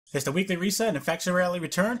It's the weekly reset and faction rally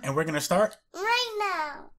return, and we're gonna start right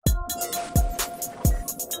now.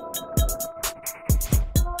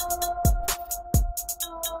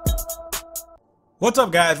 What's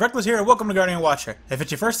up guys, Reckless here and welcome to Guardian Watcher. If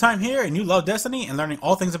it's your first time here and you love Destiny and learning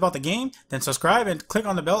all things about the game, then subscribe and click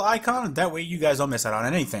on the bell icon, that way you guys don't miss out on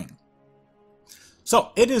anything.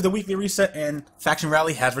 So, it is the weekly reset and faction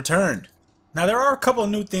rally has returned. Now there are a couple of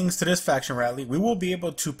new things to this faction rally. We will be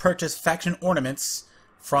able to purchase faction ornaments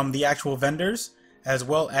from the actual vendors, as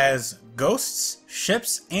well as ghosts,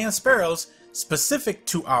 ships, and sparrows specific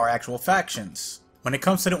to our actual factions. When it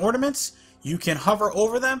comes to the ornaments, you can hover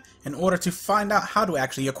over them in order to find out how to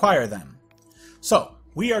actually acquire them. So,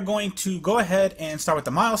 we are going to go ahead and start with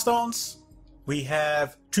the milestones. We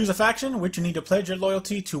have choose a faction, which you need to pledge your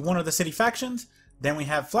loyalty to one of the city factions. Then we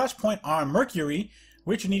have Flashpoint on Mercury,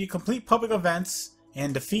 which you need to complete public events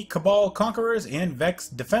and defeat Cabal Conquerors and Vex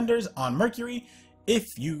Defenders on Mercury.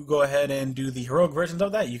 If you go ahead and do the heroic versions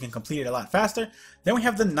of that, you can complete it a lot faster. Then we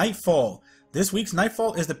have the Nightfall. This week's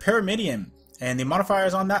Nightfall is the Pyramidion, and the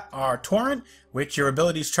modifiers on that are Torrent, which your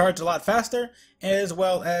abilities charge a lot faster, as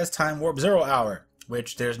well as Time Warp 0 Hour,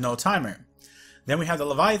 which there's no timer. Then we have the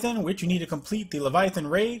Leviathan, which you need to complete the Leviathan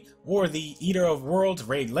Raid or the Eater of Worlds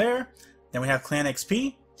Raid Lair. Then we have Clan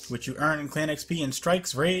XP, which you earn in Clan XP in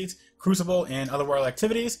strikes, raids, Crucible, and other world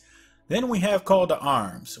activities. Then we have Call to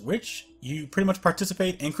Arms, which you pretty much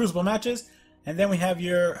participate in Crucible matches. And then we have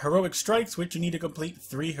your Heroic Strikes, which you need to complete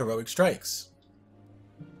 3 Heroic Strikes.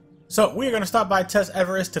 So we are going to stop by Tess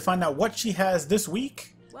Everest to find out what she has this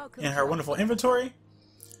week in her wonderful inventory.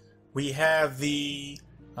 We have the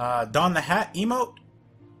Don the Hat emote.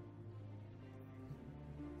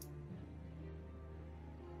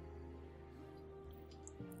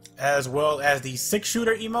 As well as the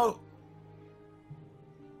 6-shooter emote.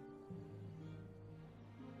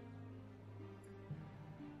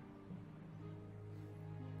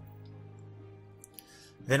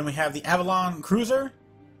 Then we have the Avalon Cruiser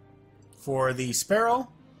for the Sparrow.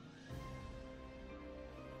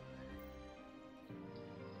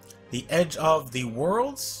 The Edge of the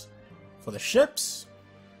Worlds for the ships.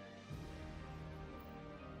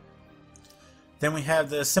 Then we have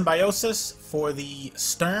the Symbiosis for the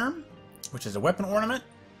Stern, which is a weapon ornament.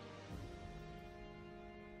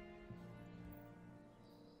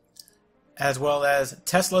 As well as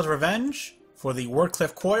Tesla's Revenge for the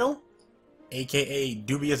Wardcliff Coil, aka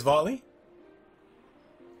Dubious Volley.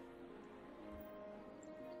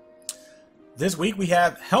 This week we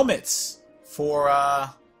have helmets for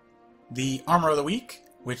the Armor of the Week,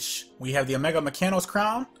 which we have the Omega Mechanos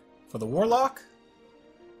Crown for the Warlock.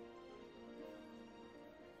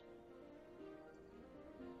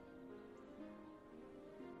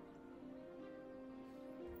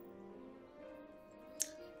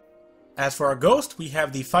 As for our Ghost, we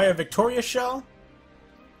have the Fire Victoria Shell.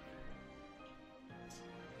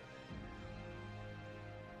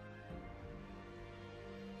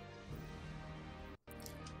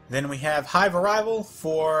 Then we have Hive Arrival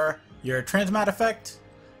for your Transmat effect.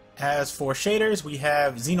 As for shaders, we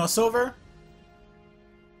have Xeno Silver.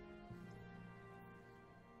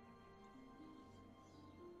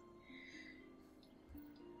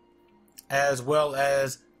 As well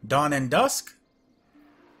as Dawn and Dusk.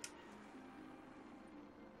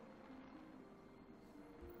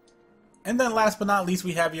 And then last but not least,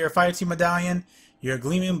 we have your Fire Team Medallion, your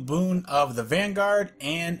Gleaming Boon of the Vanguard,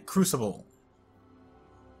 and Crucible.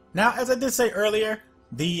 Now, as I did say earlier,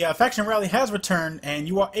 the faction rally has returned, and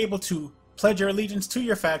you are able to pledge your allegiance to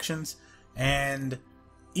your factions, and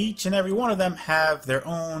each and every one of them have their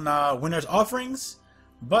own winner's offerings,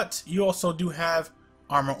 but you also do have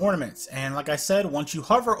armor ornaments. And like I said, once you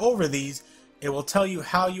hover over these, it will tell you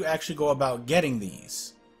how you actually go about getting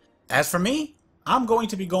these. As for me, I'm going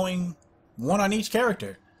to be going one on each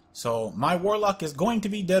character. So my Warlock is going to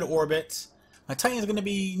be Dead Orbit, my Titan is going to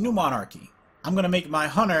be New Monarchy. I'm going to make my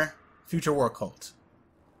Hunter Future War Cult.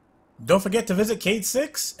 Don't forget to visit Cayde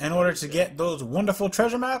 6 in order to get those wonderful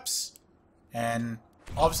treasure maps, and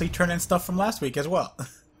obviously turn in stuff from last week as well.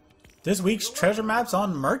 This week's treasure maps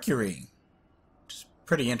on Mercury, which is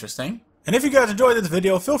pretty interesting. And if you guys enjoyed this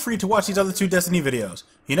video, feel free to watch these other 2 Destiny videos.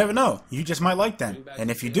 You never know, you just might like them.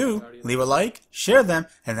 And if you do, leave a like, share them,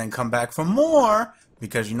 and then come back for more,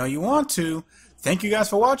 because you know you want to. Thank you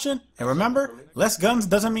guys for watching, and remember, less guns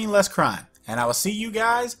doesn't mean less crime. And I will see you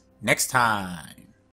guys next time.